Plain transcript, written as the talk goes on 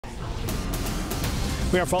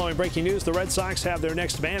We are following breaking news. The Red Sox have their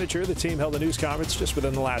next manager. The team held a news conference just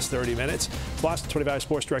within the last 30 minutes. Boston 25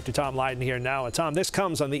 Sports Director Tom Leyden here now. And Tom, this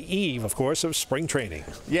comes on the eve, of course, of spring training.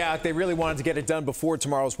 Yeah, they really wanted to get it done before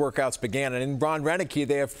tomorrow's workouts began. And in Ron Roenicke,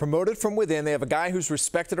 they have promoted from within. They have a guy who's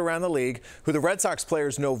respected around the league, who the Red Sox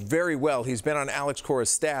players know very well. He's been on Alex Cora's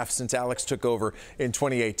staff since Alex took over in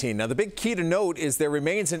 2018. Now, the big key to note is there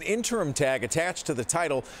remains an interim tag attached to the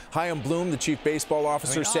title. Chaim Bloom, the chief baseball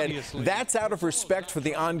officer, said that's out of respect for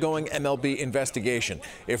the ongoing MLB investigation.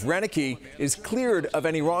 If Roenicke is cleared of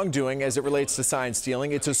any wrongdoing as it relates to sign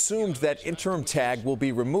stealing, it's assumed that interim tag will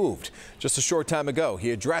be removed. Just a short time ago, he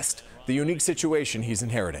addressed the unique situation he's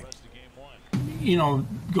inheriting. You know,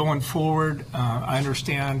 going forward, I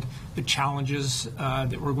understand the challenges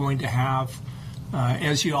that we're going to have,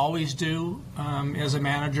 as you always do as a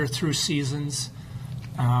manager through seasons.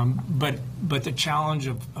 But the challenge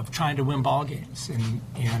of trying to win ball games,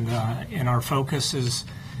 and our focus is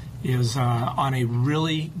on a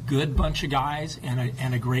really good bunch of guys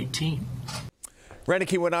and a great team.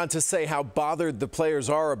 Roenicke went on to say how bothered the players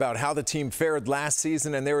are about how the team fared last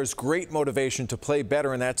season, and there is great motivation to play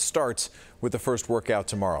better, and that starts with the first workout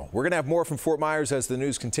tomorrow. We're going to have more from Fort Myers as the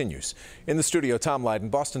news continues. In the studio, Tom Leyden,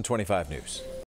 Boston 25 News.